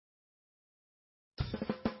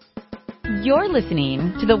You're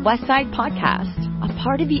listening to the Westside Podcast, a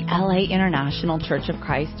part of the LA International Church of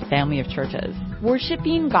Christ family of churches,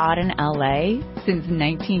 worshiping God in LA since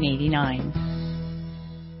 1989.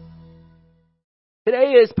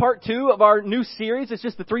 Today is part 2 of our new series. It's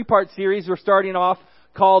just a 3-part series we're starting off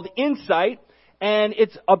called Insight, and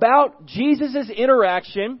it's about Jesus'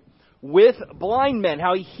 interaction with blind men,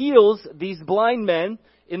 how he heals these blind men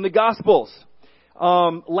in the Gospels.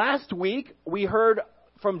 Last week, we heard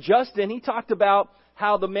from Justin. He talked about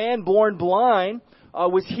how the man born blind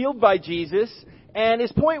was healed by Jesus. And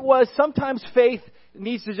his point was sometimes faith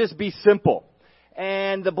needs to just be simple.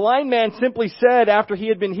 And the blind man simply said, after he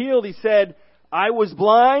had been healed, he said, "I was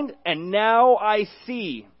blind and now I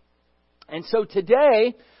see." And so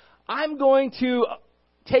today, I'm going to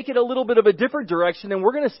take it a little bit of a different direction, and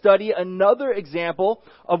we're going to study another example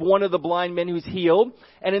of one of the blind men who's healed.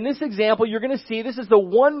 And in this example, you're going to see this is the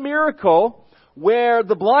one miracle where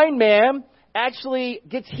the blind man actually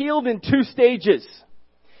gets healed in 2 stages.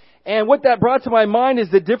 And what that brought to my mind is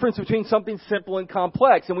the difference between something simple and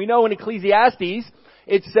complex. And we know in Ecclesiastes,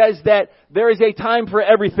 it says that there is a time for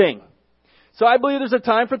everything. So I believe there's a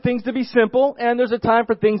time for things to be simple, and there's a time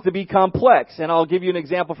for things to be complex. And I'll give you an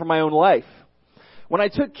example from my own life. When I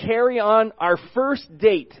took Carrie on our first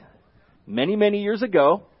date many, many years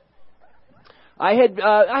ago, I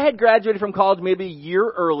had graduated from college maybe a year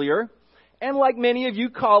earlier. And like many of you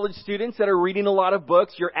college students that are reading a lot of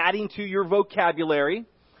books, you're adding to your vocabulary.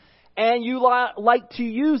 And you like to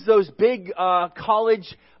use those big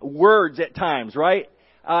college words at times, right?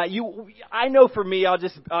 I know for me, I'll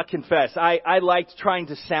just confess, I liked trying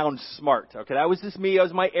to sound smart. Okay, that was just me. That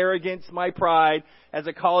was my arrogance, my pride. As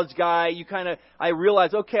a college guy, I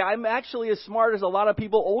realized, okay, I'm actually as smart as a lot of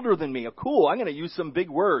people older than me. Cool, I'm going to use some big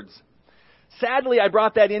words. Sadly, I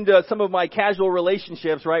brought that into some of my casual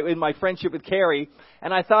relationships, right, in my friendship with Carrie,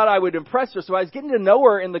 and I thought I would impress her. So I was getting to know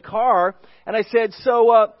her in the car, and I said,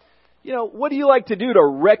 "So, what do you like to do to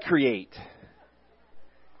recreate?"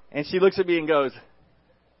 And she looks at me and goes,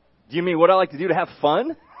 "Do you mean what I like to do to have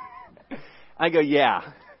fun?" I go, "Yeah."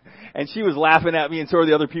 And she was laughing at me, and so were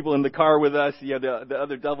the other people in the car with us, the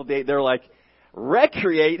other double date. They're like,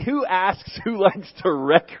 "Recreate? Who asks who likes to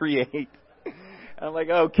recreate?" I'm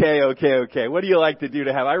like, okay. What do you like to do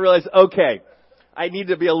to have? I realized, okay, I need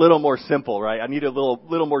to be a little more simple, right? I need a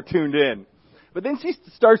little more tuned in. But then she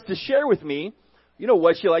starts to share with me,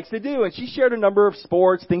 what she likes to do. And she shared a number of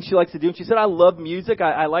sports, things she likes to do. And she said, "I love music.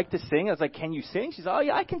 I like to sing." I was like, "Can you sing?" She said, "Oh,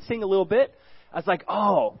 yeah, I can sing a little bit." I was like,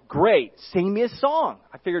 "Oh, great. Sing me a song."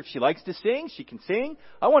 I figured if she likes to sing, she can sing.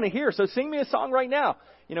 I want to hear her. So sing me a song right now.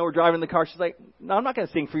 We're driving in the car. She's like, "No, I'm not going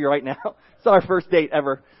to sing for you right now." It's our first date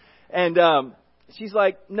ever. And, she's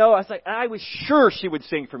like, "No." I was like, I was sure she would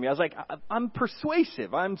sing for me. I was like, I'm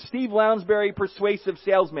persuasive. I'm Steve Lounsbury, persuasive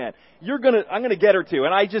salesman. I'm gonna get her to.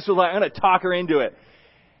 And I just was like, I'm gonna talk her into it.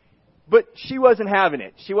 But she wasn't having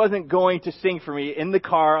it. She wasn't going to sing for me in the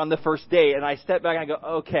car on the first date. And I stepped back and I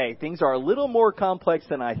go, okay, things are a little more complex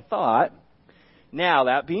than I thought. Now,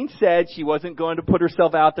 that being said, she wasn't going to put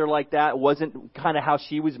herself out there like that. It wasn't kind of how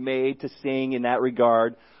she was made to sing in that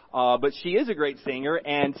regard. But she is a great singer,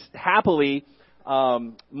 and happily,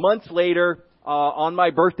 months later, on my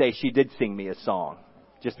birthday, she did sing me a song,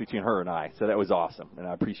 just between her and I. So that was awesome, and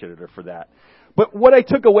I appreciated her for that. But what I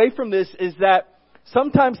took away from this is that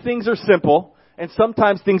sometimes things are simple, and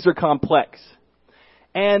sometimes things are complex.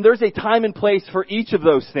 And there's a time and place for each of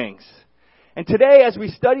those things. And today, as we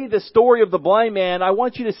study the story of the blind man, I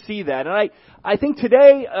want you to see that. And I think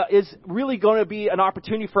today is really going to be an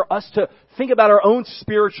opportunity for us to think about our own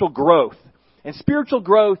spiritual growth. And spiritual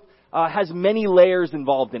growth has many layers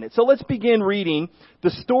involved in it. So let's begin reading the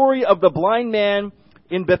story of the blind man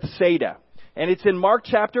in Bethsaida. And it's in Mark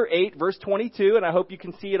chapter 8, verse 22, and I hope you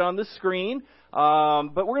can see it on the screen.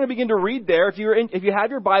 But we're going to begin to read there. If you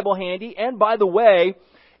have your Bible handy, and by the way,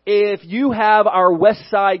 if you have our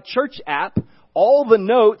Westside Church app, all the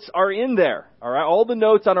notes are in there. All right, all the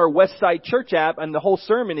notes on our Westside Church app, and the whole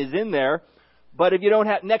sermon is in there. But if you don't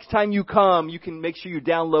have, next time you come, you can make sure you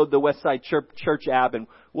download the Westside Church app, and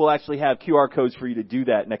we'll actually have QR codes for you to do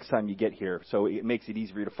that next time you get here, so it makes it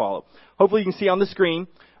easier to follow. Hopefully you can see on the screen.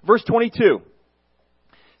 Verse 22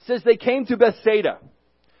 says, "They came to Bethsaida.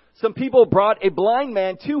 Some people brought a blind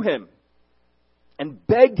man to him and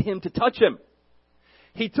begged him to touch him.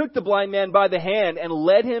 He took the blind man by the hand and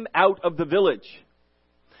led him out of the village.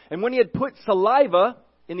 And when he had put saliva,"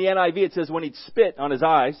 in the NIV it says when he'd spit on his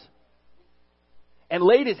eyes, "and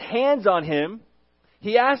laid his hands on him,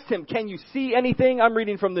 he asked him, 'Can you see anything?'" I'm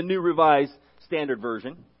reading from the New Revised Standard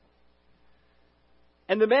Version.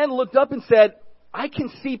 "And the man looked up and said, 'I can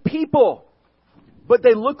see people, but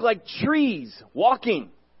they look like trees walking.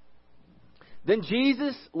 Then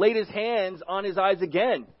Jesus laid his hands on his eyes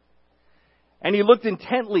again, and he looked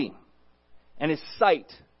intently, and his sight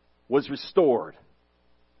was restored,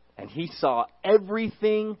 and he saw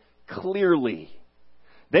everything clearly.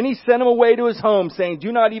 Then he sent him away to his home, saying,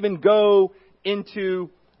 "Do not even go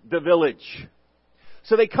into the village."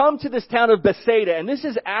 So they come to this town of Bethsaida, and this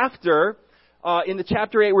is after, in the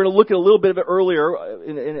chapter 8, we're going to look at a little bit of it earlier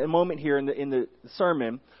in a moment here in the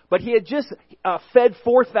sermon, but he had just fed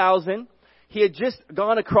 4,000. He had just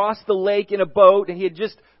gone across the lake in a boat, and he had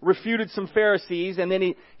just refuted some Pharisees, and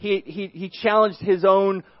then he challenged his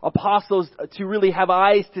own apostles to really have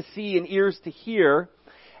eyes to see and ears to hear.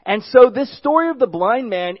 And so this story of the blind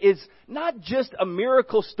man is not just a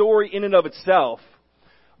miracle story in and of itself,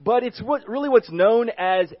 but it's what's known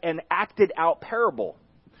as an acted out parable,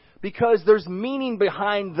 because there's meaning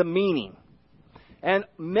behind the meaning. And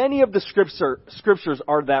many of the scriptures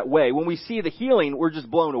are that way. When we see the healing, we're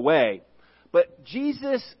just blown away. But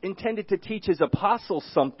Jesus intended to teach his apostles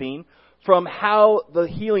something from how the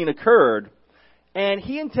healing occurred. And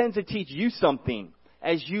he intends to teach you something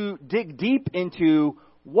as you dig deep into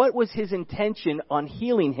what was his intention on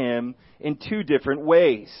healing him in two different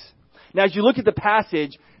ways. Now, as you look at the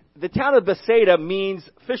passage, the town of Bethsaida means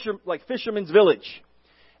fisherman's village.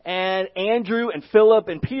 And Andrew and Philip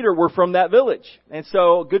and Peter were from that village. And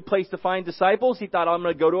so, a good place to find disciples. He thought, I'm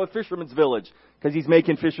going to go to a fisherman's village because he's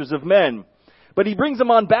making fishers of men. But he brings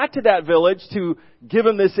them on back to that village to give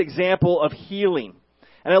them this example of healing.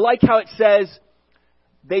 And I like how it says,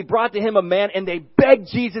 they brought to him a man and they begged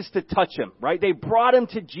Jesus to touch him, right? They brought him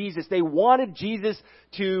to Jesus. They wanted Jesus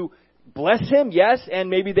to bless him, yes, and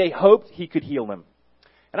maybe they hoped he could heal them.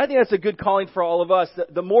 And I think that's a good calling for all of us.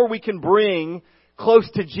 The more we can bring close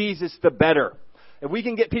to Jesus, the better. If we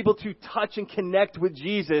can get people to touch and connect with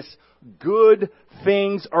Jesus, good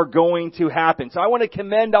things are going to happen. So I want to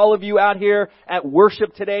commend all of you out here at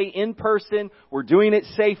worship today in person. We're doing it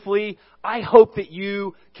safely. I hope that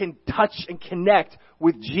you can touch and connect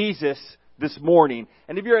with Jesus this morning.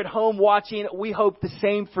 And if you're at home watching, we hope the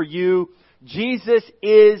same for you. Jesus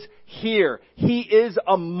is here. He is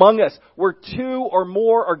among us. Where two or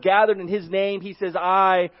more are gathered in his name, he says,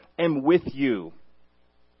 I am with you.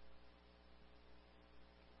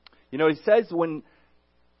 You know, he says when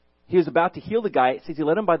he was about to heal the guy, it says he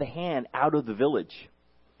led him by the hand out of the village.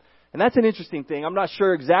 And that's an interesting thing. I'm not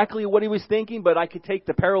sure exactly what he was thinking, but I could take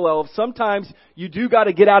the parallel of sometimes you do got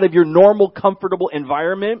to get out of your normal, comfortable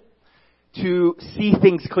environment to see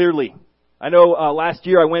things clearly. I know last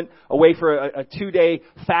year I went away for a 2-day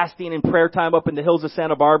fasting and prayer time up in the hills of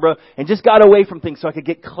Santa Barbara and just got away from things so I could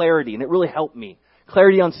get clarity, and it really helped me.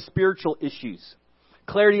 Clarity on spiritual issues.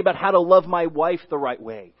 Clarity about how to love my wife the right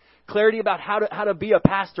way. Clarity about how to be a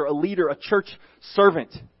pastor, a leader, a church servant.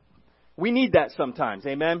 We need that sometimes,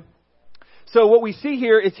 amen? So what we see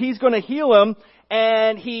here is he's going to heal him,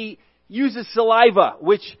 and he uses saliva,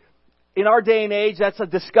 which in our day and age, that's a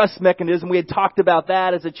disgust mechanism. We had talked about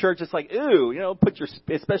that as a church. It's like, ooh, put your,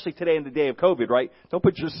 especially today in the day of COVID, right? Don't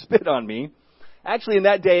put your spit on me. Actually, in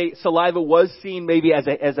that day, saliva was seen maybe as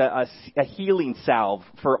a healing salve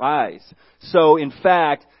for eyes. So, in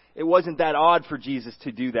fact, it wasn't that odd for Jesus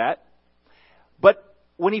to do that. But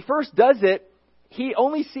when he first does it, he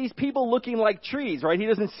only sees people looking like trees, right? He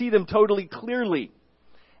doesn't see them totally clearly.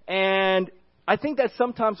 And I think that's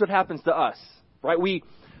sometimes what happens to us, right?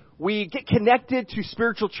 We get connected to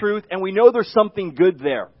spiritual truth, and we know there's something good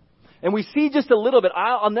there. And we see just a little bit.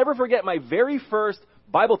 I'll never forget my very first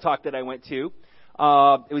Bible talk that I went to.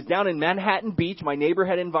 It was down in Manhattan Beach. My neighbor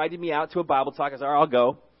had invited me out to a Bible talk. I said, all right, I'll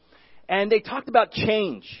go. And they talked about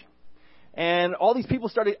change. And all these people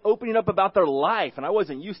started opening up about their life, and I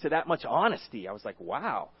wasn't used to that much honesty. I was like,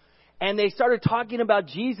 wow. And they started talking about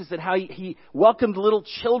Jesus and how he welcomed little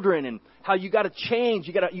children and how you got to change.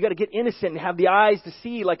 You got to get innocent and have the eyes to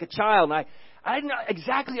see like a child. And I didn't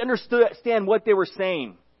exactly understand what they were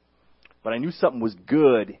saying, but I knew something was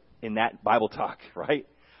good in that Bible talk, right?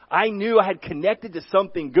 I knew I had connected to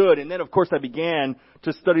something good. And then, of course, I began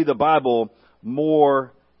to study the Bible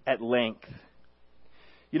more at length.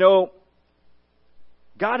 You know,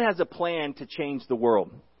 God has a plan to change the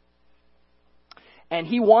world. And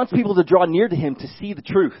he wants people to draw near to him to see the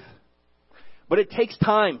truth. But it takes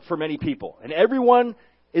time for many people. And everyone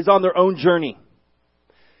is on their own journey.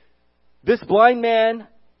 This blind man,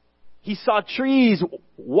 he saw trees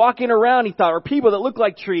walking around, he thought, or people that look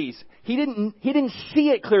like trees. He didn't see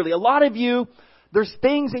it clearly. A lot of you, there's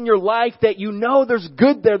things in your life that you know there's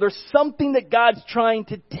good there. There's something that God's trying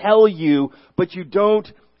to tell you, but you don't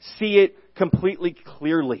see it completely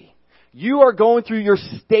clearly. You are going through your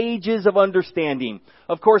stages of understanding.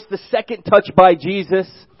 Of course, the second touch by Jesus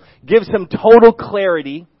gives him total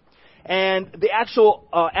clarity. And the actual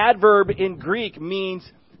adverb in Greek means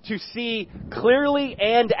to see clearly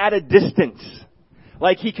and at a distance.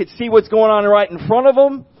 Like he could see what's going on right in front of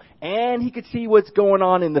him, and he could see what's going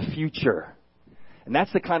on in the future. And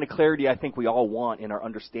that's the kind of clarity I think we all want in our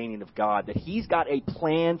understanding of God, that He's got a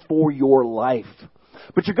plan for your life.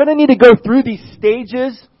 But you're going to need to go through these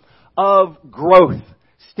stages of growth,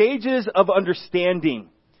 stages of understanding.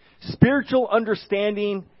 Spiritual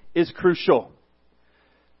understanding is crucial.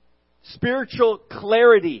 Spiritual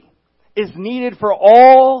clarity is needed for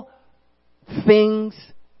all things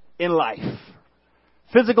in life.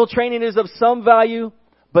 Physical training is of some value,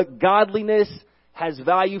 but godliness has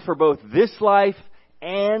value for both this life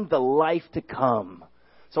and the life to come.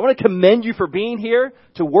 So I want to commend you for being here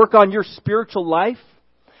to work on your spiritual life.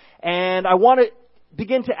 And I want to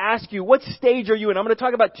begin to ask you, what stage are you in? I'm going to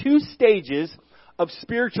talk about 2 stages of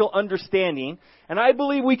spiritual understanding. And I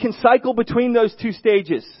believe we can cycle between those 2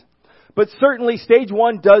 stages. But certainly stage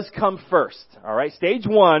 1 does come first. All right, stage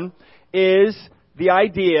 1 is the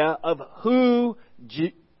idea of who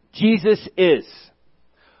Jesus is.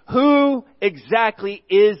 Who exactly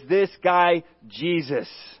is this guy, Jesus?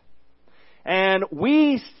 And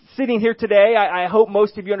we, sitting here today, I hope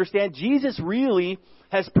most of you understand, Jesus really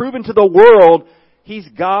has proven to the world He's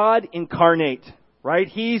God incarnate, right?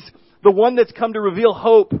 He's the one that's come to reveal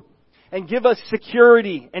hope and give us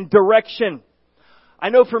security and direction. I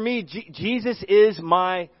know for me, Jesus is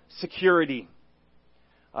my security.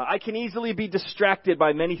 I can easily be distracted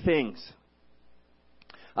by many things.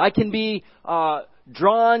 I can be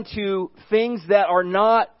drawn to things that are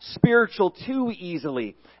not spiritual too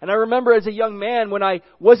easily. And I remember as a young man, when I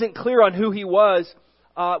wasn't clear on who He was,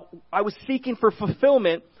 I was seeking for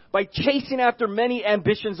fulfillment by chasing after many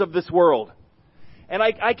ambitions of this world. And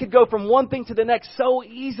I could go from one thing to the next so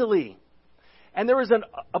easily. And there was an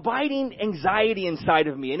abiding anxiety inside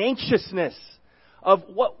of me, an anxiousness of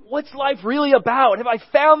what's life really about? Have I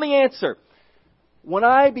found the answer? When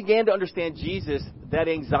I began to understand Jesus, that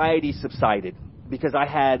anxiety subsided because I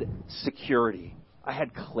had security. I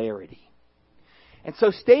had clarity. And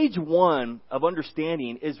so stage 1 of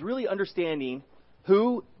understanding is really understanding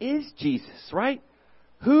who is Jesus, right?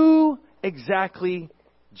 Who exactly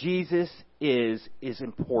Jesus is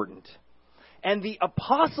important. And the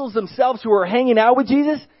apostles themselves who were hanging out with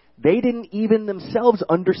Jesus, they didn't even themselves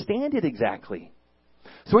understand it exactly.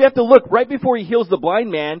 So we have to look right before He heals the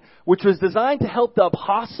blind man, which was designed to help the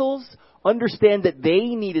apostles understand that they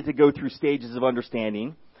needed to go through stages of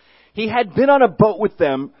understanding. He had been on a boat with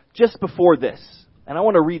them just before this. And I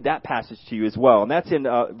want to read that passage to you as well. And that's in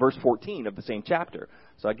verse 14 of the same chapter.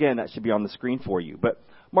 So again, that should be on the screen for you. But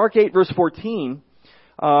Mark 8, verse 14,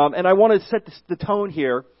 and I want to set the tone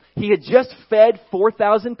here. He had just fed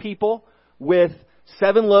 4,000 people with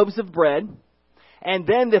 7 loaves of bread. And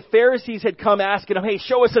then the Pharisees had come asking him, hey,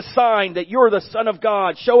 show us a sign that you're the Son of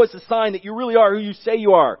God. Show us a sign that you really are who you say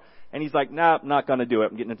you are. And he's like, nah, I'm not going to do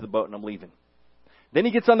it. I'm getting into the boat and I'm leaving. Then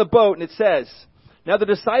he gets on the boat and it says, now the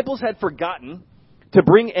disciples had forgotten to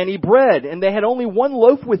bring any bread, and they had only 1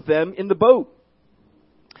 loaf with them in the boat.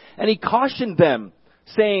 And he cautioned them,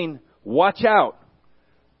 saying, watch out.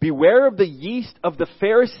 Beware of the yeast of the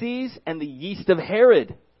Pharisees and the yeast of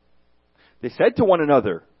Herod. They said to one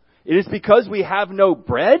another, it is because we have no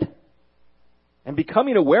bread? And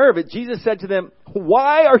becoming aware of it, Jesus said to them,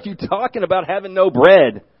 why are you talking about having no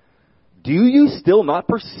bread? Do you still not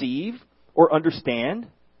perceive or understand?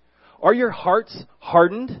 Are your hearts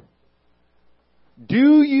hardened?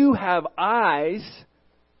 Do you have eyes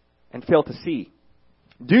and fail to see?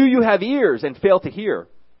 Do you have ears and fail to hear?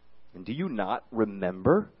 And do you not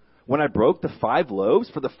remember when I broke the 5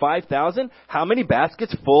 loaves for the 5,000? How many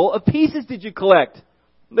baskets full of pieces did you collect?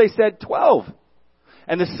 They said 12.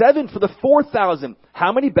 And the 7 for the 4,000.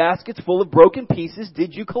 How many baskets full of broken pieces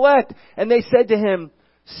did you collect? And they said to him,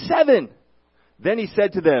 7. Then he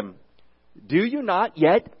said to them, do you not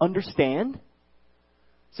yet understand?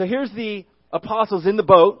 So here's the apostles in the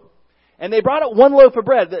boat. And they brought out 1 loaf of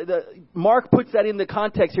bread. Mark puts that in the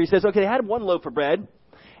context here. He says, okay, they had 1 loaf of bread.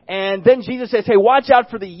 And then Jesus says, hey, watch out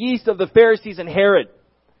for the yeast of the Pharisees and Herod.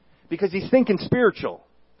 Because he's thinking spiritual.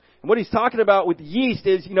 And what he's talking about with yeast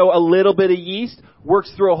is, a little bit of yeast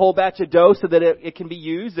works through a whole batch of dough so that it can be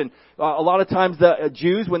used. And a lot of times the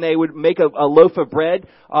Jews, when they would make a loaf of bread,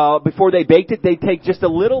 before they baked it, they'd take just a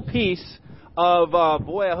little piece of,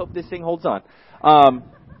 boy, I hope this thing holds on.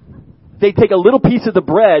 They'd take a little piece of the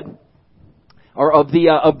bread, or of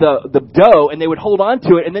the dough, and they would hold on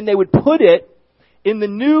to it, and then they would put it in the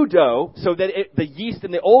new dough so that the yeast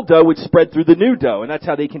in the old dough would spread through the new dough. And that's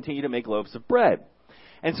how they continue to make loaves of bread.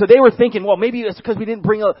 And so they were thinking, well, maybe it's because we didn't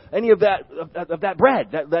bring any of that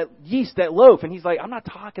bread, that yeast, that loaf. And he's like, I'm not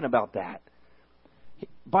talking about that.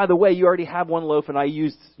 By the way, you already have one loaf, and I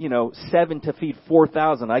used, 7 to feed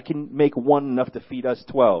 4,000. I can make one enough to feed us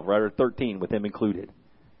 12, right, or 13 with him included.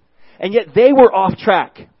 And yet they were off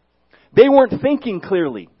track. They weren't thinking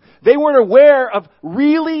clearly. They weren't aware of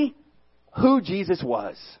really who Jesus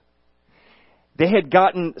was. They had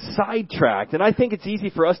gotten sidetracked, and I think it's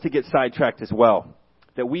easy for us to get sidetracked as well.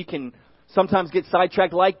 That we can sometimes get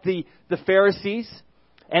sidetracked like the Pharisees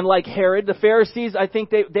and like Herod. The Pharisees, I think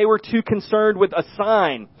they were too concerned with a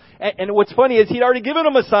sign. And what's funny is he'd already given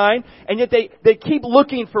them a sign, and yet they keep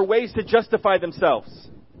looking for ways to justify themselves.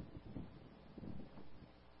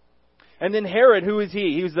 And then Herod, who is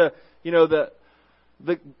he? He was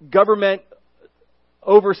the government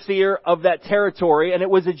overseer of that territory, and it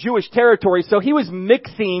was a Jewish territory, so he was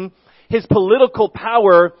mixing his political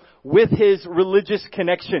power with his religious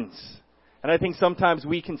connections. And I think sometimes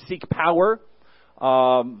we can seek power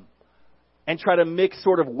and try to mix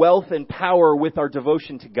sort of wealth and power with our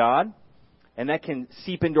devotion to God. And that can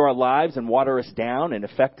seep into our lives and water us down and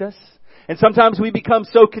affect us. And sometimes we become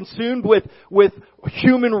so consumed with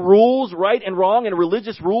human rules, right and wrong, and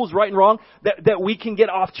religious rules, right and wrong, that we can get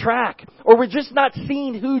off track. Or we're just not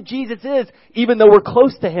seeing who Jesus is, even though we're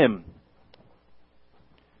close to Him.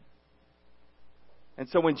 And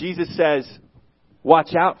so when Jesus says,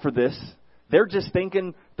 watch out for this, they're just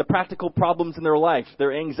thinking the practical problems in their life,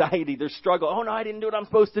 their anxiety, their struggle. Oh no, I didn't do what I'm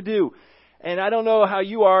supposed to do. And I don't know how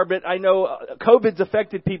you are, but I know COVID's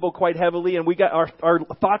affected people quite heavily, and we got our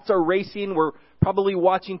thoughts are racing. We're probably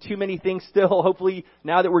watching too many things still. Hopefully,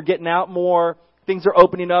 now that we're getting out more, things are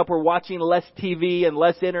opening up. We're watching less TV and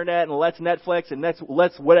less internet and less Netflix and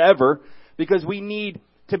less whatever, because we need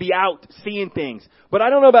to be out seeing things. But I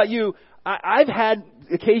don't know about you. I've had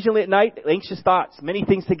occasionally at night anxious thoughts, many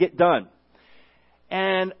things to get done.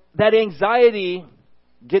 And that anxiety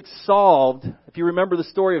gets solved. If you remember the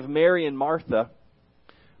story of Mary and Martha,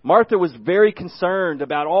 Martha was very concerned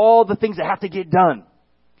about all the things that have to get done.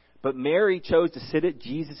 But Mary chose to sit at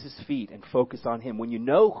Jesus' feet and focus on Him. When you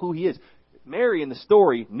know who He is, Mary in the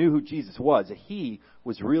story knew who Jesus was, that He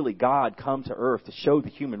was really God come to earth to show the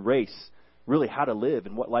human race really how to live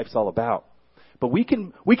and what life's all about. But we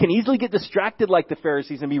can easily get distracted like the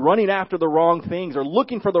Pharisees and be running after the wrong things or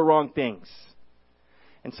looking for the wrong things.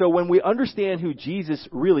 And so when we understand who Jesus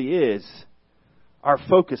really is, our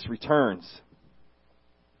focus returns.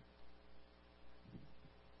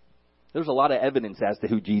 There's a lot of evidence as to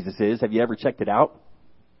who Jesus is. Have you ever checked it out?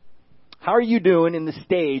 How are you doing in the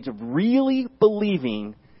stage of really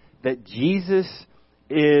believing that Jesus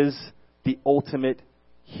is the ultimate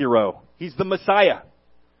hero? He's the Messiah.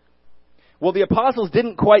 Well, the apostles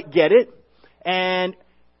didn't quite get it, and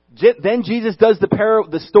then Jesus does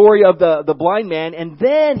the story of the blind man, and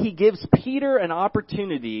then He gives Peter an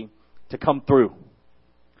opportunity to come through.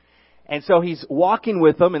 And so He's walking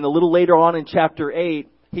with them, and a little later on in chapter 8,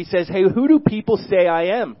 He says, hey, who do people say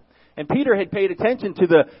I am? And Peter had paid attention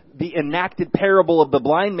to the enacted parable of the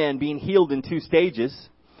blind man being healed in 2 stages.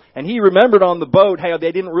 And he remembered on the boat how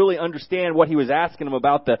they didn't really understand what He was asking them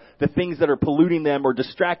about, the things that are polluting them or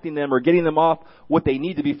distracting them or getting them off what they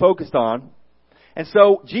need to be focused on. And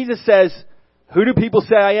so Jesus says, who do people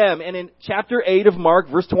say I am? And in chapter 8 of Mark,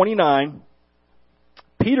 verse 29,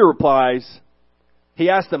 Peter replies, he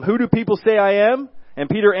asked them, who do people say I am? And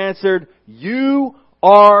Peter answered, you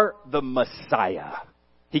are the Messiah.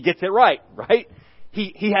 He gets it right?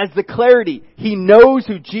 He has the clarity. He knows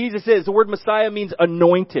who Jesus is. The word Messiah means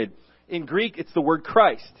anointed. In Greek, it's the word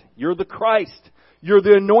Christ. You're the Christ. You're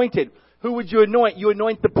the anointed. Who would you anoint? You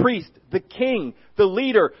anoint the priest, the king, the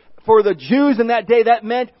leader. For the Jews in that day, that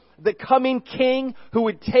meant the coming king who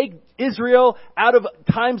would take Israel out of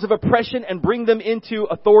times of oppression and bring them into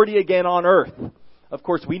authority again on earth. Of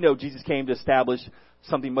course, we know Jesus came to establish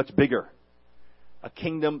something much bigger. A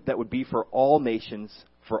kingdom that would be for all nations,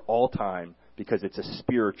 for all time, because it's a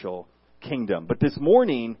spiritual kingdom. But this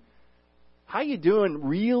morning, how you doing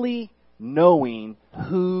really knowing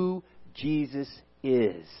who Jesus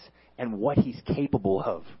is and what He's capable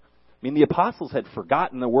of? I mean, the apostles had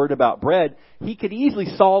forgotten the word about bread. He could easily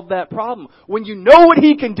solve that problem. When you know what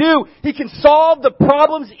He can do, He can solve the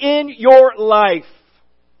problems in your life.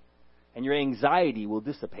 And your anxiety will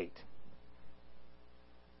dissipate.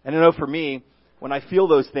 And I know for me, when I feel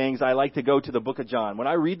those things, I like to go to the book of John. When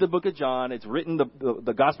I read the book of John, it's written,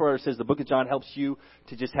 the gospel writer says the book of John helps you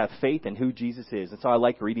to just have faith in who Jesus is. And so I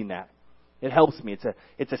like reading that. It helps me.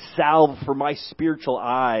 It's a salve for my spiritual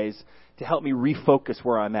eyes to help me refocus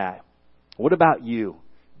where I'm at. What about you?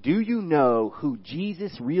 Do you know who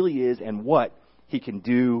Jesus really is and what He can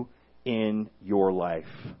do in your life?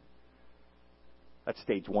 That's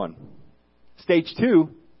stage 1. Stage 2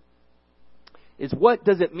 is, what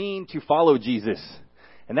does it mean to follow Jesus?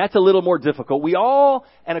 And that's a little more difficult. We all,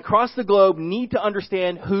 and across the globe, need to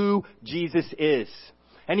understand who Jesus is.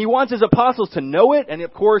 And He wants His apostles to know it, and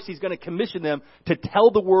of course He's going to commission them to tell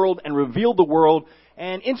the world and reveal the world.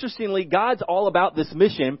 And interestingly, God's all about this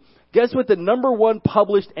mission. Guess what the number 1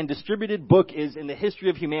 published and distributed book is in the history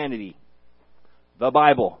of humanity? The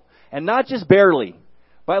Bible. And not just barely,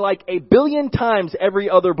 by like 1 billion times every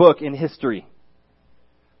other book in history.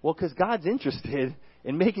 Well, because God's interested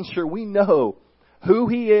in making sure we know who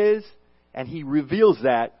He is, and He reveals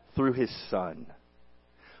that through His Son.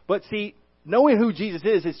 But see, knowing who Jesus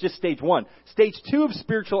is just stage 1. Stage 2 of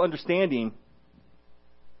spiritual understanding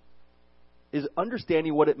is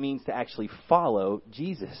understanding what it means to actually follow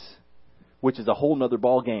Jesus, which is a whole nother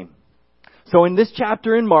ball game. So in this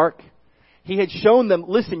chapter in Mark, He had shown them,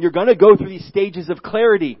 listen, you're going to go through these stages of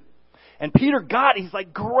clarity. And Peter got it. He's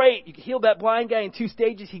like, great. You healed that blind guy in 2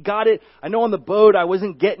 stages. He got it. I know on the boat I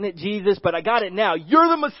wasn't getting it, Jesus, but I got it now. You're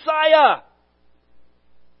the Messiah.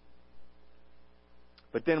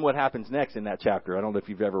 But then what happens next in that chapter? I don't know if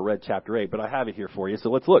you've ever read chapter 8, but I have it here for you. So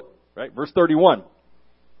let's look. Right, verse 31.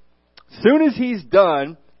 Soon as he's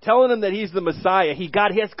done telling them that He's the Messiah, he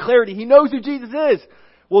has clarity. He knows who Jesus is.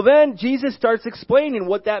 Well, then Jesus starts explaining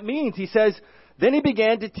what that means. He says, then He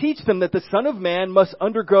began to teach them that the Son of Man must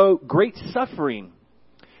undergo great suffering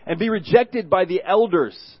and be rejected by the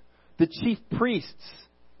elders, the chief priests,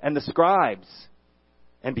 and the scribes,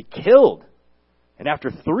 and be killed, and after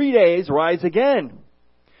 3 days rise again.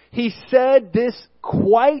 He said this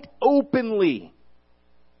quite openly.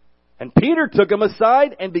 And Peter took Him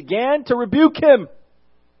aside and began to rebuke Him.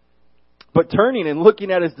 But turning and looking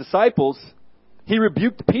at His disciples, He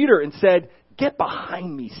rebuked Peter and said, get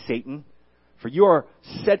behind me, Satan. For you are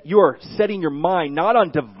setting your mind not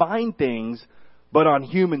on divine things, but on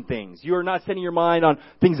human things. You are not setting your mind on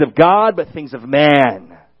things of God, but things of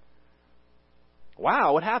man.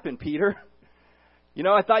 Wow, what happened, Peter?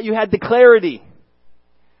 I thought you had the clarity.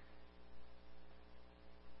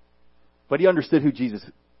 But he understood who Jesus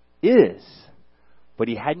is. But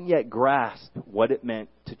he hadn't yet grasped what it meant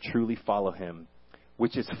to truly follow Him,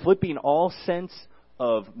 which is flipping all sense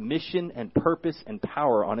of mission and purpose and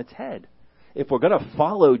power on its head. If we're going to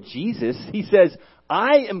follow Jesus, He says,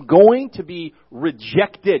 I am going to be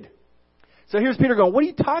rejected. So here's Peter going, what are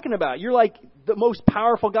you talking about? You're like the most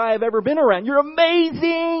powerful guy I've ever been around. You're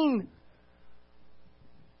amazing.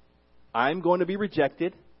 I'm going to be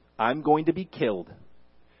rejected. I'm going to be killed.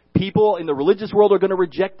 People in the religious world are going to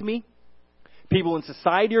reject me. People in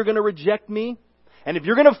society are going to reject me. And if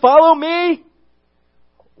you're going to follow me,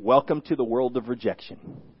 welcome to the world of rejection.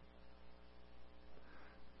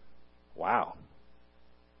 Wow.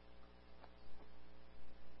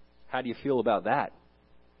 How do you feel about that?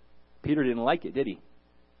 Peter didn't like it, did he?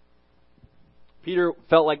 Peter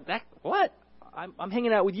felt like, that. What? I'm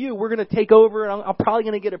hanging out with you. We're going to take over, and I'm probably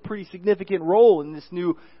going to get a pretty significant role in this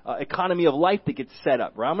new economy of life that gets set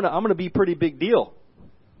up. Right? I'm going to be a pretty big deal.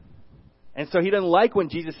 And so he doesn't like when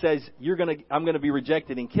Jesus says, I'm going to be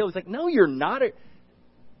rejected and killed. He's like, no, you're not.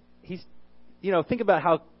 Think about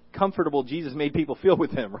how comfortable Jesus made people feel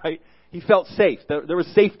with Him, right? He felt safe. There was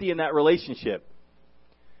safety in that relationship.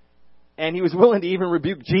 And he was willing to even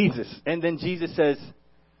rebuke Jesus. And then Jesus says,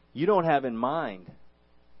 you don't have in mind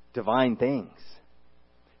divine things.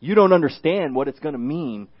 You don't understand what it's going to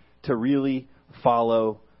mean to really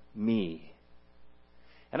follow me.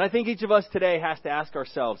 And I think each of us today has to ask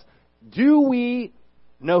ourselves, do we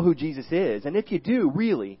know who Jesus is? And if you do,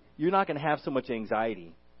 really, you're not going to have so much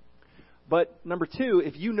anxiety. But number 2,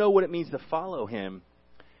 if you know what it means to follow Him,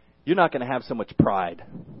 you're not going to have so much pride.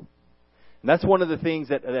 And that's one of the things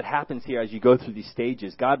that happens here as you go through these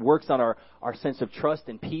stages. God works on our sense of trust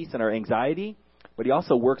and peace and our anxiety, but He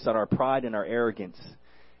also works on our pride and our arrogance.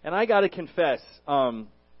 And I got to confess,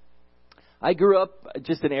 I grew up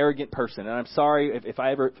just an arrogant person. And I'm sorry if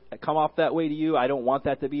I ever come off that way to you. I don't want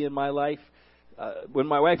that to be in my life. When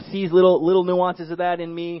my wife sees little nuances of that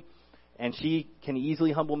in me, and she can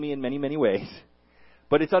easily humble me in many, many ways,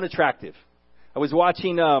 but it's unattractive. I was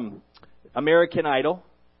watching American Idol,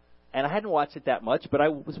 and I hadn't watched it that much, but I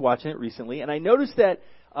was watching it recently, and I noticed that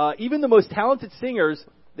even the most talented singers,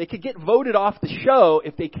 they could get voted off the show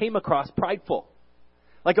if they came across prideful.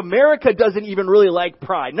 Like, America doesn't even really like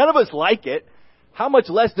pride. None of us like it. How much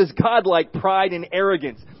less does God like pride and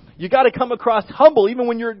arrogance? You got to come across humble. Even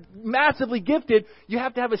when you're massively gifted, you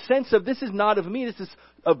have to have a sense of, this is not of me, this is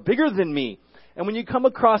bigger than me. And when you come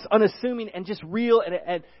across unassuming and just real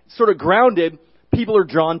and sort of grounded, people are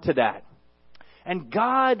drawn to that. And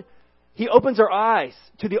God, He opens our eyes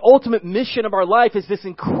to the ultimate mission of our life is this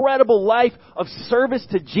incredible life of service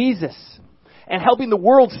to Jesus. And helping the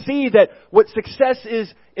world see that what success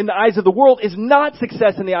is in the eyes of the world is not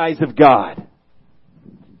success in the eyes of God.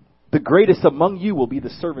 The greatest among you will be the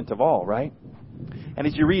servant of all, right? And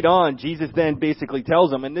as you read on, Jesus then basically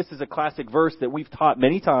tells them, and this is a classic verse that we've taught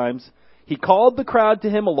many times, He called the crowd to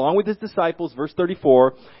Him along with His disciples, verse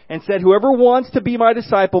 34, and said, whoever wants to be my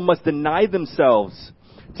disciple must deny themselves,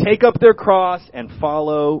 take up their cross, and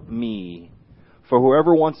follow me. For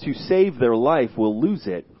whoever wants to save their life will lose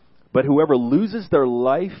it, but whoever loses their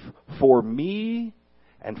life for me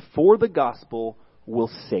and for the gospel will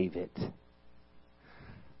save it.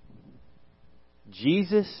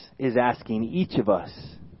 Jesus is asking each of us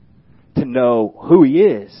to know who He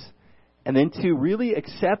is and then to really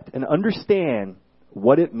accept and understand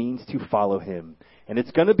what it means to follow Him. And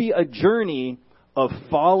it's going to be a journey of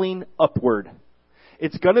falling upward.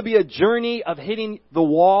 It's going to be a journey of hitting the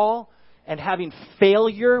wall and having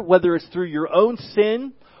failure, whether it's through your own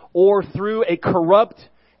sin or through a corrupt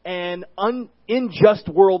and unjust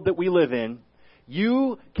world that we live in.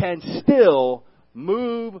 You can still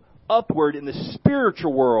move upward in the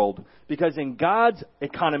spiritual world, because in God's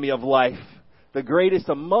economy of life, the greatest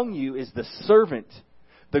among you is the servant.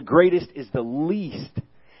 The greatest is the least.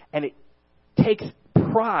 And it takes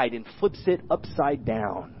pride and flips it upside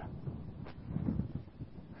down.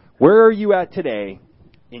 Where are you at today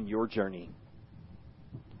in your journey?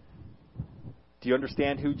 Do you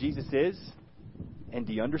understand who Jesus is? And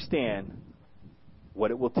do you understand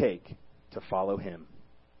what it will take to follow Him?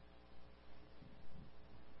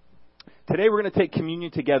 Today we're going to take communion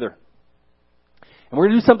together. And we're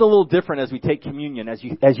going to do something a little different as we take communion, as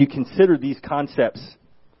you consider these concepts.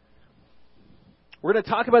 We're going to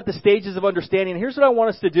talk about the stages of understanding. Here's what I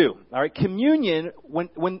want us to do. All right, communion,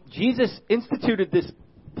 when Jesus instituted this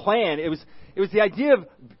plan, it was the idea of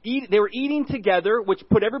they were eating together, which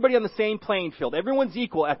put everybody on the same playing field. Everyone's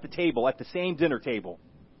equal at the table, at the same dinner table.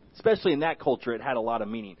 Especially in that culture, it had a lot of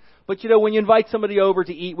meaning. But when you invite somebody over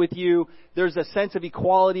to eat with you, there's a sense of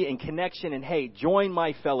equality and connection and, hey, join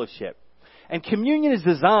my fellowship. And communion is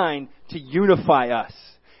designed to unify us.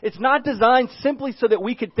 It's not designed simply so that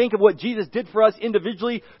we could think of what Jesus did for us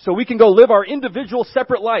individually so we can go live our individual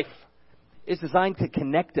separate life. It's designed to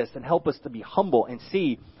connect us and help us to be humble and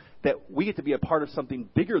see that we get to be a part of something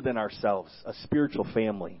bigger than ourselves, a spiritual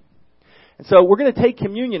family. And so we're going to take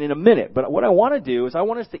communion in a minute. But what I want to do is I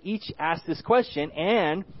want us to each ask this question.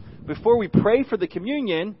 And before we pray for the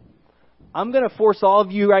communion, I'm going to force all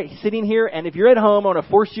of you sitting here. And if you're at home, I want to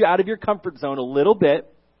force you out of your comfort zone a little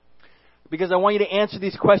bit, because I want you to answer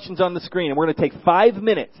these questions on the screen. And we're going to take 5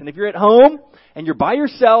 minutes. And if you're at home and you're by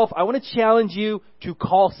yourself, I want to challenge you to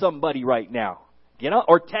call somebody right now,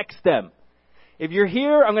 or text them. If you're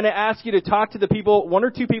here, I'm going to ask you to talk to the people, 1 or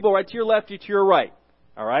 2 people right to your left or to your right.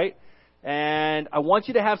 All right? And I want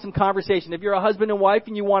you to have some conversation. If you're a husband and wife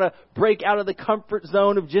and you want to break out of the comfort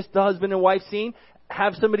zone of just the husband and wife scene,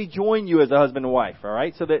 have somebody join you as a husband and wife, all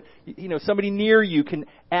right? So that, somebody near you can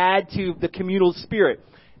add to the communal spirit.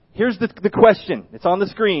 Here's the question. It's on the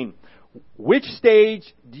screen. Which stage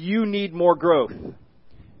do you need more growth?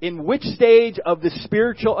 In which stage of the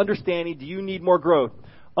spiritual understanding do you need more growth?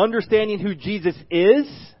 Understanding who Jesus is,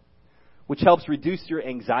 which helps reduce your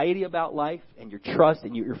anxiety about life and your trust,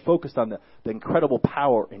 and you're focused on the incredible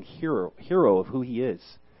power and hero of who He is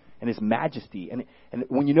and His majesty. And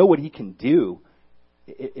when you know what He can do,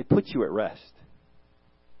 it puts you at rest.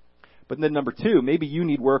 But then number 2, maybe you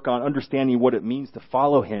need work on understanding what it means to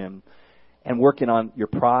follow Him, and working on your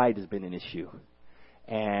pride has been an issue.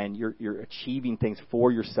 And you're achieving things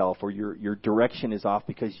for yourself, or your direction is off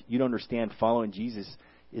because you don't understand following Jesus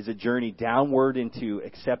is a journey downward into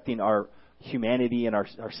accepting our humanity and our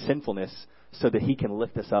sinfulness so that He can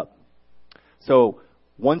lift us up. So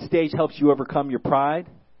one stage helps you overcome your pride,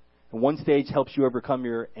 and one stage helps you overcome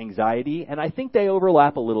your anxiety, and I think they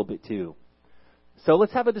overlap a little bit too. So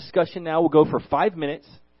let's have a discussion now. We'll go for 5 minutes,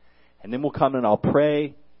 and then we'll come and I'll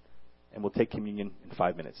pray, and we'll take communion in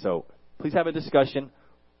 5 minutes. So please have a discussion.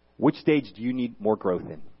 Which stage do you need more growth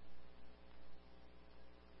in?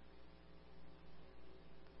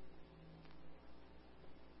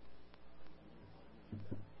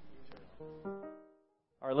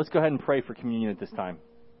 All right, let's go ahead and pray for communion at this time.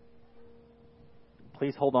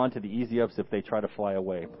 Please hold on to the easy ups if they try to fly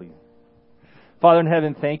away, please. Father in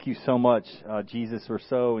heaven, thank you so much. Jesus, we're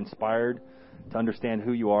so inspired to understand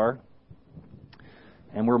who you are.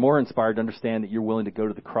 And we're more inspired to understand that you're willing to go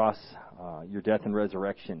to the cross, your death and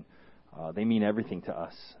resurrection. They mean everything to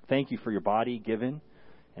us. Thank you for your body given,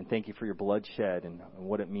 and thank you for your blood shed and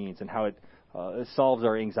what it means and how it solves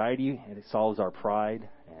our anxiety and it solves our pride.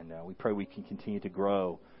 And we pray we can continue to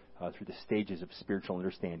grow through the stages of spiritual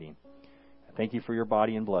understanding. Thank you for your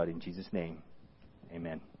body and blood. In Jesus' name,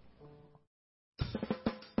 amen.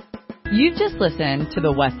 You've just listened to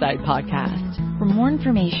the Westside Podcast. For more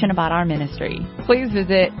information about our ministry, please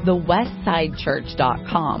visit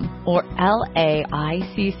thewestsidechurch.com or laicc.net.